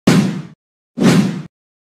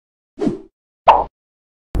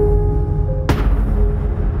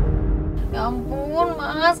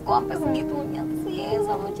mas, kok sampai segitunya sih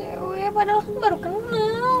sama cewek, padahal kan baru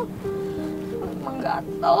kenal. Emang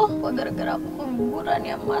gatel, kok gara-gara aku keguguran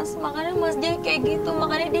ya mas, makanya mas Jay kayak gitu,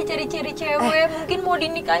 makanya dia cari-cari cewek, mungkin mau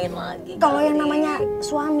dinikahin lagi. Kalau yang namanya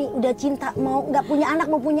suami udah cinta, mau nggak punya anak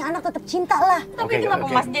mau punya anak tetap cinta lah. Tapi kenapa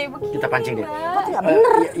mas Jay begini? Kita pancing deh. Kok nggak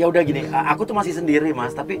bener? Ya udah gini, aku tuh masih sendiri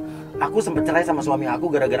mas, tapi aku sempet cerai sama suami aku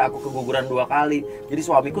gara-gara aku keguguran 2 kali. Jadi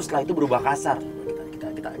suamiku setelah itu berubah kasar.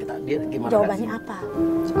 Dia gimana? Jawabannya apa?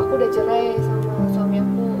 Aku udah cerai sama suami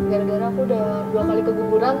aku gara-gara aku udah 2 kali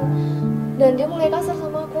keguguran dan dia mulai kasar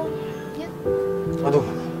sama aku. Ya. Aduh,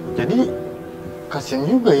 jadi kasian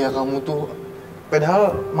juga ya kamu tuh.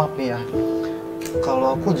 Padahal maaf nih ya,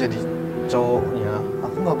 kalau aku jadi cowoknya,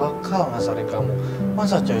 aku nggak bakal ngasarin kamu.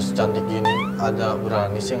 Masa cewek secantik gini ada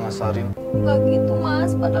berani sih ngasarin? Nggak gitu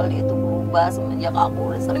mas, padahal dia tuh berubah semenjak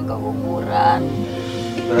aku udah sering keguguran.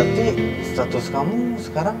 Berarti status kamu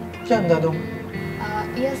sekarang janda dong?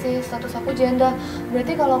 Iya sih, status aku janda.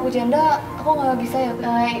 Berarti kalau aku janda, aku nggak bisa ya?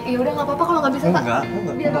 Ya udah nggak apa-apa kalau nggak bisa pak. Enggak.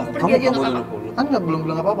 Biar aku pergi Kamu aja nggak dulu. apa-apa. Kan nggak belum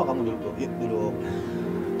bilang apa-apa, kamu dulu. Yuk, duduk.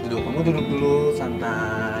 Kamu duduk dulu,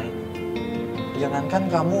 santai. Jangankan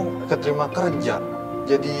kamu keterima kerja,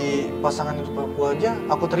 jadi pasangan hidup aku aja,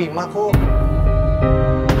 aku terima kok.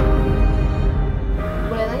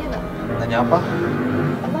 Boleh tanya nggak? Tanya apa?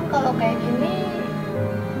 Emang kalau kayak gini,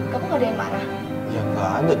 kamu nggak ada yang marah? Ya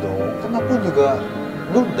nggak ada dong, kan aku juga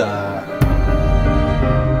duda.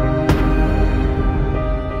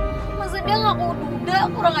 Maksudnya ngaku duda,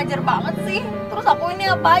 kurang ajar banget sih. Terus aku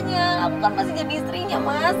ini apanya? Aku kan masih jadi istrinya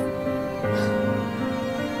mas.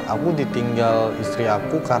 Aku ditinggal istri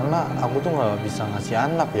aku karena aku tuh nggak bisa ngasih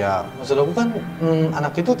anak ya. Maksud aku kan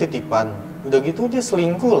anak itu titipan. Udah gitu dia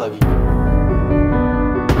selingkuh lagi.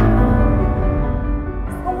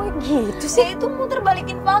 Gitu sih. Dia itu muter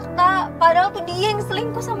balikin fakta, padahal tuh dia yang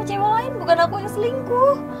selingkuh sama cewek lain, bukan aku yang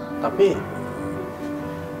selingkuh. Tapi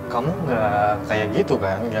kamu nggak kayak gitu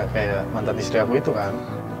kan? Nggak kayak mantan istri aku itu kan?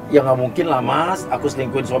 Ya nggak mungkin lah mas, aku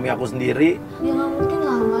selingkuhin suami aku sendiri. Ya nggak mungkin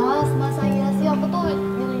lah mas, masa iya sih aku tuh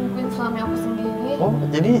nyelingkuhin suami aku sendiri. Oh,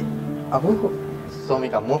 jadi aku suami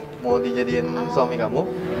kamu? Mau dijadiin suami kamu?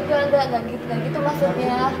 Enggak gitu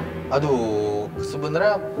maksudnya. Aduh,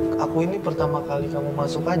 sebenarnya aku ini pertama kali kamu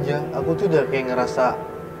masuk aja, aku tuh udah kayak ngerasa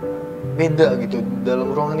beda gitu.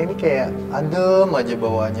 Dalam ruangan ini kayak adem aja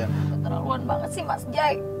bawaannya. Keterlaluan banget sih mas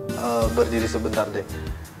Jay. Berdiri sebentar deh.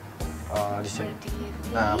 Di sini.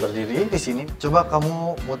 Nah, berdiri di sini. Coba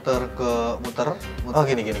kamu muter. Oh,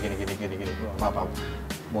 gini. Maaf.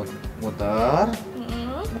 Muter.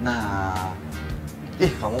 Nah,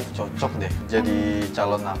 kamu cocok deh jadi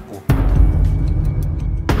calon aku.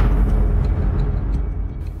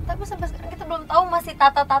 Tapi sampai sekarang kita belum tahu masih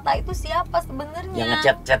Tata itu siapa sebenarnya. Yang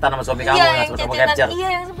ngechat-chatan sama suami kamu, iya, yang yang sempet kamu chat-chatan. capture. Iya,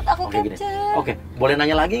 yang sempet aku capture. Oke, boleh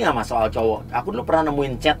nanya lagi nggak mas soal cowok? Aku dulu pernah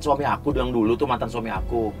nemuin chat suami aku yang dulu tuh mantan suami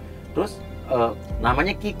aku. Terus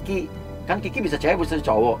namanya Kiki. Kan Kiki bisa cewek bisa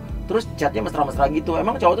cowok. Terus chatnya mesra-mesra gitu.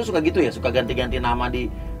 Emang cowok tuh suka gitu ya? Suka ganti-ganti nama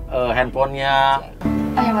di handphonenya.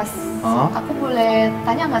 Oh ya mas, aku boleh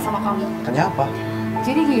tanya nggak sama kamu? Tanya apa?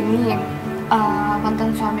 Jadi gini,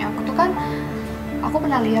 mantan suami aku tuh kan, aku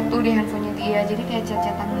pernah lihat tuh di handphonenya dia. Jadi kayak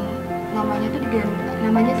chat-chatan namanya tuh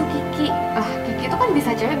namanya tuh Kiki. Kiki itu kan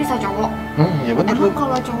bisa cewek bisa cowok. Ya bener. Emang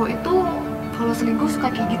kalau cowok itu kalau selingkuh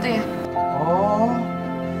suka kayak gitu ya? Oh,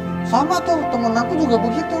 sama tuh temen aku juga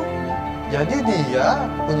begitu. Jadi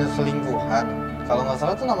dia punya selingkuhan. Kalau nggak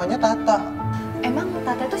salah tuh namanya Tata. Emang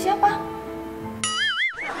Tata itu siapa?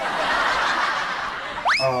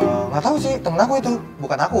 Nggak tahu sih, temen aku itu,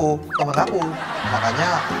 bukan aku, temen aku. Makanya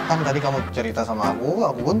kan tadi kamu cerita sama aku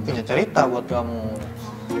pun punya cerita buat kamu.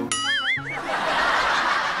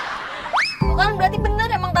 Bukan berarti bener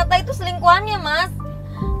emang Tata itu selingkuhannya mas.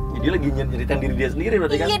 Jadi lagi nyeritain diri dia sendiri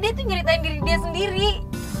berarti kan? Iya, dia tuh nyeritain diri dia sendiri.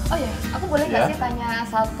 Oh ya, aku boleh nggak sih tanya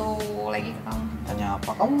satu lagi ke kamu? Tanya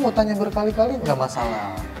apa? Kamu mau tanya berkali-kali nggak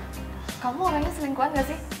masalah. Kamu orangnya selingkuhan nggak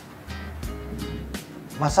sih?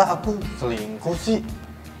 Masa aku selingkuh sih?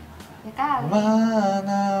 Ya kali.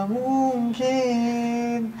 Mana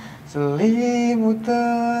mungkin selimut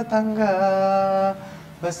tetangga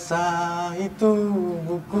basah itu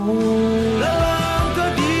buku dalam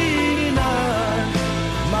kedinginan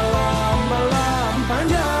malam-malam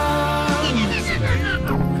panjang.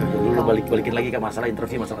 Dulu balikin lagi ke masalah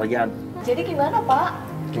interview, masalah kerjaan. Jadi gimana Pak?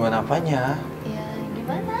 Gimana apanya? Ya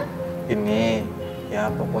gimana? Ini ya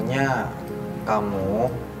pokoknya kamu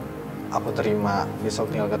aku terima,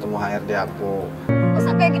 besok tinggal ketemu HRD aku.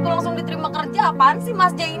 Masa kayak gitu langsung diterima kerja? Apaan sih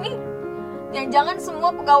Mas Jay ini? Jangan-jangan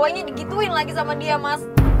semua pegawainya digituin lagi sama dia mas.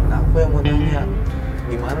 Nah aku yang mau nanya,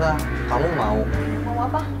 gimana? Kamu mau? Mau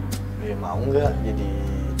apa? Ya mau nggak jadi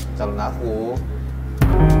calon aku.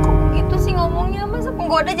 Kok begitu sih ngomongnya mas?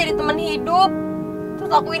 Penggoda jadi teman hidup.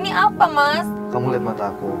 Terus aku ini apa mas? Kamu lihat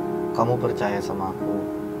mata aku. Kamu percaya sama aku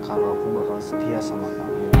kalau aku bakal setia sama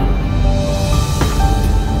kamu.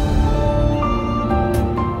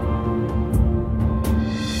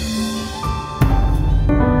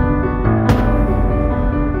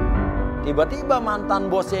 Tiba-tiba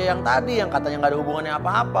mantan bosnya yang tadi yang katanya nggak ada hubungannya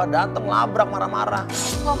apa-apa datang labrak marah-marah.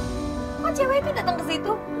 Kok cewek itu datang ke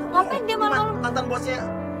situ? Ngapain dia malam-malam? Mantan bosnya.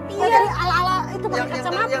 Iya, dari ala-ala itu pakai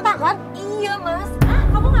kacamata kan? Iya mas. Ah,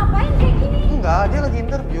 kamu ngapain kayak gini? Enggak, dia lagi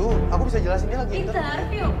interview. Aku bisa jelasin dia lagi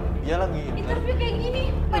Interview? Dia lagi Interview kayak gini?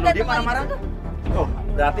 Lalu dia marah-marah. Oh,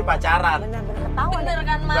 berarti pacaran. Benar-benar ketawa. Bener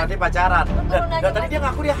kan mas? Berarti pacaran. Betul, Dan tadi dia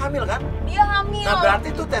ngaku dia hamil kan? Dia hamil. Nah berarti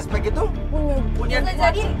tuh tespek itu punya Bisa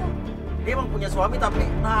jadi. dia emang punya suami tapi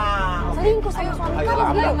Selingkuh sama suami Ayo, kamu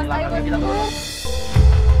ayo, gitu. ayo, ayo, kita turun.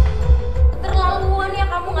 Terlaluan ya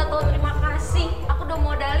kamu nggak tahu terima kasih. Aku udah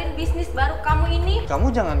modalin bisnis baru kamu ini. Kamu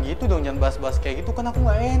jangan gitu dong, jangan bahas-bahas kayak gitu kan aku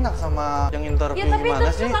nggak enak sama yang interview. Ya tapi gimana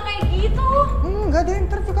terus sih? cuma kayak gitu. Enggak, dia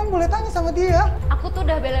interview, kamu boleh tanya sama dia. Aku tuh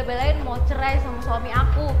udah bela-belain mau cerai sama suami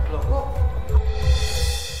aku. Loh kok?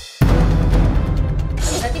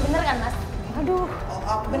 Berarti bener kan mas? Aduh.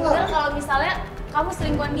 Bener kalau misalnya kamu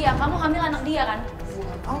selingkuhan dia, kamu hamil anak dia kan?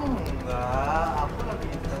 Enggak, aku lagi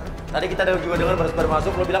interview. Tadi kita juga dengar baru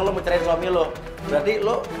masuk lo bilang lo mau cerai suami lo. Berarti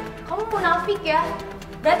lo Kamu munafik ya?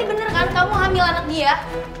 Berarti bener kan kamu hamil anak dia?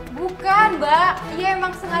 Bukan mbak, iya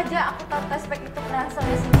emang sengaja aku taruh tespek itu kerasa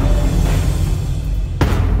di sini.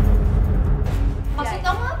 Maksud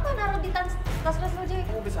kamu apa naruh di tas aja?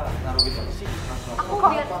 Kamu bisa naruh gitu sih? Aku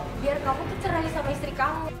biar kamu tuh cerai sama istri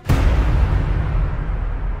kamu.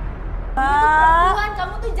 Perempuan,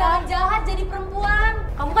 kamu tuh jangan jahat jadi perempuan.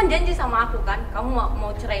 Kamu kan janji sama aku kan, kamu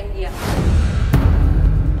mau ceraiin dia.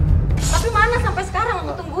 Tapi mana sampai sekarang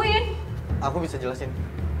aku tungguin. Aku bisa jelasin.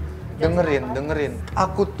 Dengerin.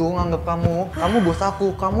 Aku tuh nganggep kamu bos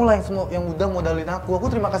aku. Kamu lah yang semua yang udah modalin aku. Aku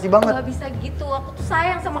terima kasih banget. Gak bisa gitu, aku tuh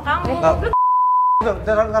sayang sama kamu.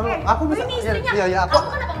 Aku bisa. Ini istrinya. Iya, Kamu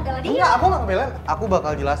kenapa ngebela dia? Enggak, aku nggak ngebelain. Aku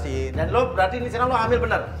bakal jelasin. dan lo berarti ini sekarang lo hamil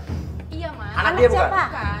bener? Iya mas. Anak dia bukan?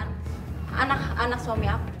 Bukan. Anak suami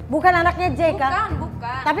aku. Bukan anaknya Jay kan?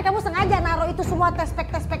 Bukan. Tapi kamu sengaja naruh itu semua tespek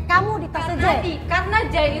kamu di tasnya Jay. Karena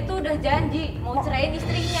Jay itu udah janji mau ceraiin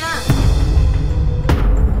istrinya.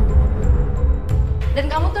 Dan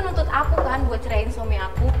kamu tuh nuntut aku kan buat ceraiin suami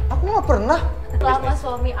aku. Aku nggak pernah. Selama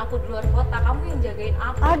suami aku di luar kota, kamu yang jagain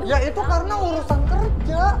aku. Ya itu karena urusan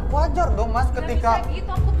kerja. Wajar dong mas ketika. Gak bisa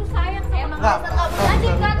gitu, aku tuh sayang sama Nggak, dasar kamu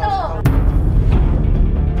aja kan tuh.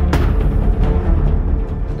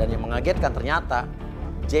 Dan yang mengagetkan ternyata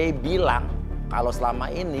Jay bilang kalau selama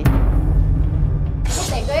ini Kamu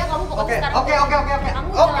tega ya kamu pokoknya sekarang. Oke. Kamu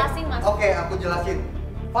jelasin mas. Oke, aku jelasin.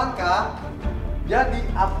 Vanka, jadi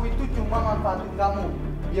aku itu cuma manfaatin kamu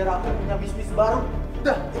biar aku punya bisnis baru.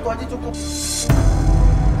 Udah, itu aja cukup.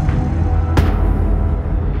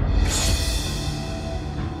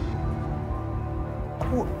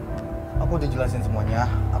 Aku udah jelasin semuanya.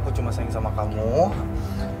 Aku cuma sayang sama kamu.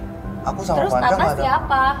 Aku sama Terus Vanka Tata nggak ada.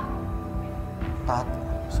 siapa?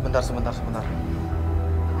 Sebentar.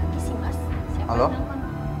 Lagi sih mas. Siapa Halo? yang nelfon?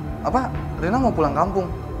 Apa? Rina mau pulang kampung?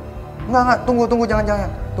 Enggak, tunggu, jangan.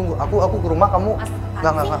 Tunggu, aku ke rumah, kamu. Mas,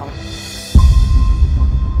 Enggak.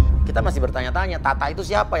 kita masih bertanya-tanya Tata itu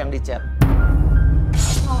siapa yang di chat?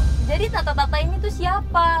 Oh, jadi Tata ini tuh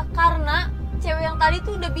siapa? Karena cewek yang tadi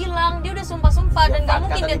tuh udah bilang, dia udah sumpah-sumpah dan gak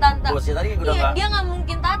mungkin dia Tata. Bosnya tadi udah Iya, nggak. dia gak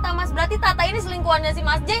mungkin Tata mas. Berarti Tata ini selingkuhannya si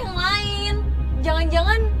Mas J yang lain.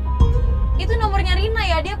 Jangan-jangan itu nomornya Rina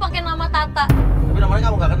ya, dia pakai nama Tata. Tapi nomornya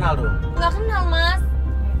kamu nggak kenal dong. Nggak kenal mas.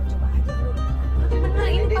 Bener,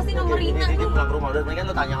 ini pasti nomor Rina. Dia pulang ke rumah, udah mendingan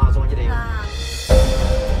lo tanya langsung aja deh. Nah,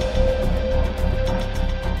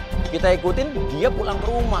 Kita ikutin dia pulang ke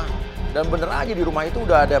rumah. Dan bener aja di rumah itu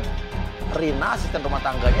udah ada Rina, asisten rumah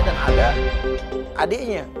tangganya, dan ada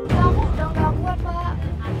adiknya. kamu udah gak kuat pak.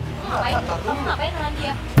 Kamu ngapain dengan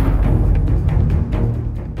dia?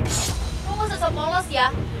 Kamu gak usah sok polos ya.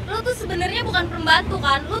 Lu tuh sebenarnya bukan pembantu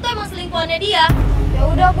kan? Lu tuh emang selingkuhannya dia. Ya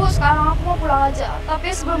udah Bu, sekarang aku mau pulang aja. Tapi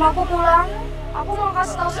sebelum aku pulang, aku mau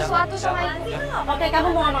kasih tahu sesuatu sama ibu. Oke, kamu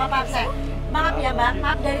mau ngomong apa, Sen? Maaf ya, Mbak.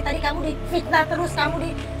 Maaf dari tadi kamu difitnah terus,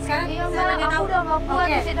 sekarang Iya saya Mbak, lagi aku tahu. udah gak kuat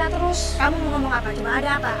Oke. difitnah terus. Kamu mau ngomong apa? Coba ada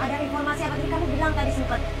apa? Ada informasi apa tadi kamu bilang tadi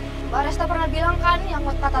sempet? Mbak Resta pernah bilang kan yang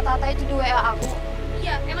kata-kata itu di WA aku.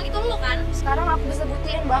 Iya, emang itu lu kan? Sekarang aku bisa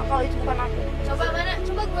buktiin Mbak kalau itu bukan aku. Coba mana?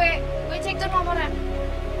 Coba gue cek tuh nomornya.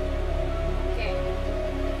 Oke.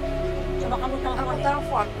 Coba kamu telepon Aku ya.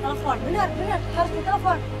 telepon. Benar, harus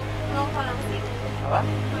ditelepon. Telepon apa sih? Apa?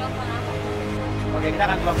 Telepon apa? Oke, kita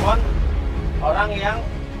akan telepon orang yang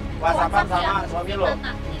whatsappan sama suami lo.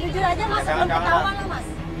 Jujur aja mas, Jangan belum kangenan. ketahuan lo mas.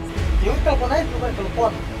 Yuk telepon aja coba,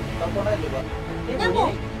 telepon aja coba. Ini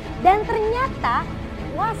Nyambung. bunyi. Dan ternyata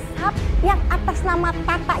WhatsApp yang atas nama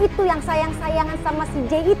Tata itu yang sayang-sayangan sama si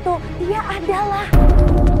J itu, dia adalah.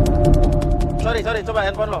 Sorry, coba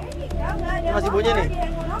handphone lo. Ini masih bunyi nih.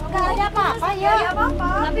 Gak ada apa-apa ya.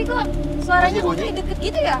 Tapi kok suaranya Masih bunyi? kayak deket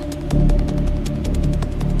gitu ya?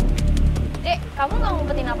 Dek, kamu nggak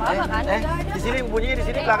ngumpetin apa-apa kan? Di sini bunyi, di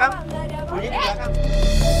sini belakang. Bunyi di belakang.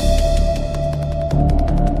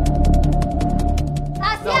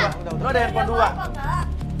 Tasya. Lo ada handphone 2.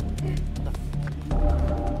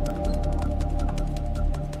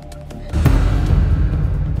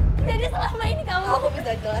 Jadi selama ini kamu Aku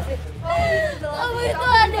bisa jelasin. kamu itu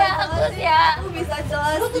ada aku ya. Aku bisa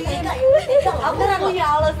jelasin. Aku punya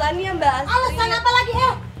alasannya, Mbak. Alasan apa lagi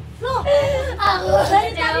Lu? Aku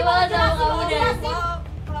kecewa sama kamu dari.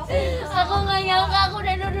 Aku nggak nyangka aku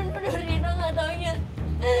udah nuduh Rino, nggak taunya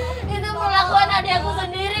itu perlakuan adik aku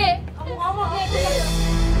sendiri. Kamu ngomong kayak gitu.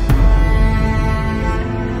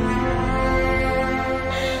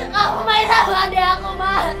 Kamu main sama adik aku,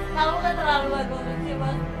 Mas. Kamu keterlaluan banget sih,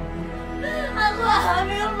 Mas. Aku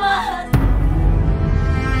hamil, Mas.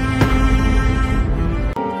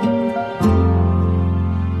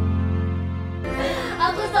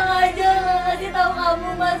 Aku sengaja nggak ngasih tahu kamu,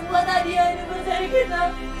 Mas, buat hadiah anniversary kita.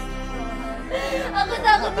 Aku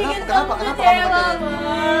takut bikin kamu kecewa,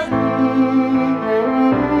 Mas.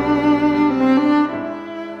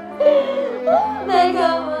 Tega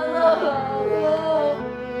banget sama aku.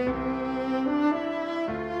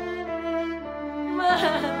 Mas,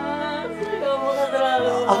 kamu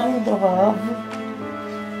keterlaluan. Aku minta maaf.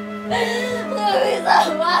 Gak bisa,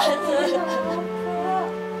 Mas.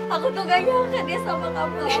 Aku tuh gak nyangka dia sama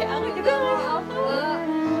kamu. Aku juga gak nyangka.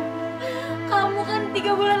 Kamu kan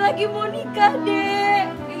 3 bulan lagi mau nikah, Dek.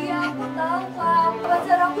 Iya, aku tahu, Kak.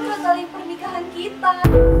 Pacar aku batalin pernikahan kita.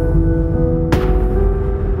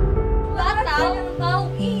 Batal. Tahu,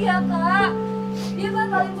 iya, Kak. Dia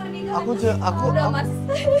batalin pernikahan. Udah, Mas.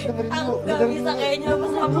 Dengerin Aku dulu, gak bisa kayaknya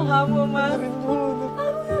sama kamu, Mas. dengerin dulu.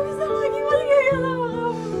 Aku gak bisa lagi, Mas, kayak sama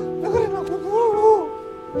kamu. Dengerin aku dulu.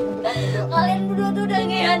 Kalian berdua tuh udah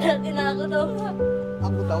ngehianatin aku, tau gak?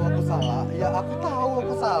 Aku tahu aku salah. Ya aku tahu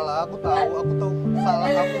aku salah. Aku tahu salah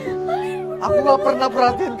aku. Aku nggak pernah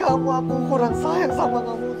perhatiin kamu. Aku kurang sayang sama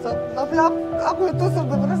kamu. Tapi aku itu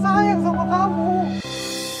sebenarnya sayang sama kamu.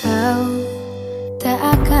 Kau tak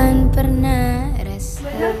akan pernah rasa.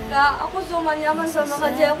 Bener, Kak. Aku cuma nyaman sama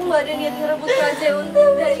Kak Jay. Aku nggak ada niat ngerebut Kak Jay untuk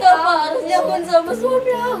dari Kenapa kamu. harus nyaman sama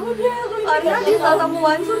suami aku, Dek? Aku Karena di saat kamu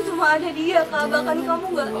hancur cuma ada dia, Kak. Bahkan kamu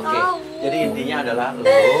nggak Oke, tahu. jadi intinya adalah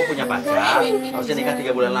lo punya pacar, harusnya nikah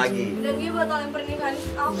 3 bulan lagi. Dan dia batalin pernikahan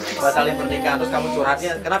aku. Batalin pernikahan, terus kamu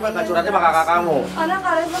curhatnya, kenapa nggak curhatnya sama kakak kamu? Karena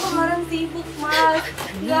Kak Reza kemarin sibuk, Mas.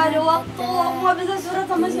 Nggak ada waktu. Aku nggak bisa surat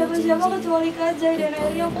sama siapa-siapa kecuali Kak Jay. Dan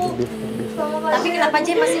akhirnya aku sama Kak Tapi Jay. kenapa J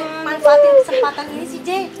masih manfaatin kesempatan ini sih J?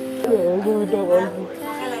 Aku minta maaf.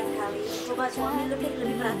 Makanya lain kali coba suami lebih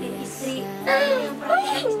perhatiin istri. Yang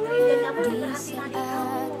perhatiin istri dan kamu lebih perhatiin adik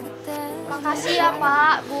kamu. Makasih ya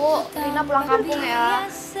Pak, Bu. Rina pulang kampung ya.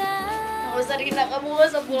 Gak usah Rina, kamu gak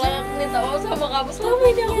usah pulang. Aku minta maaf sama kamu. Selama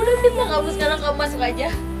ini aku udah fitnah kamu, sekarang kamu masuk aja.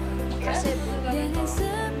 Makasih Bu.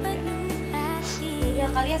 Ya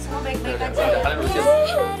kalian semua baik-baik aja Udah, ya. kalian udah.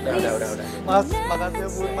 Udah. Mas, makasih ya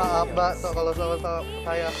Bu. Maaf Mbak kalau salah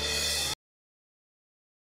saya.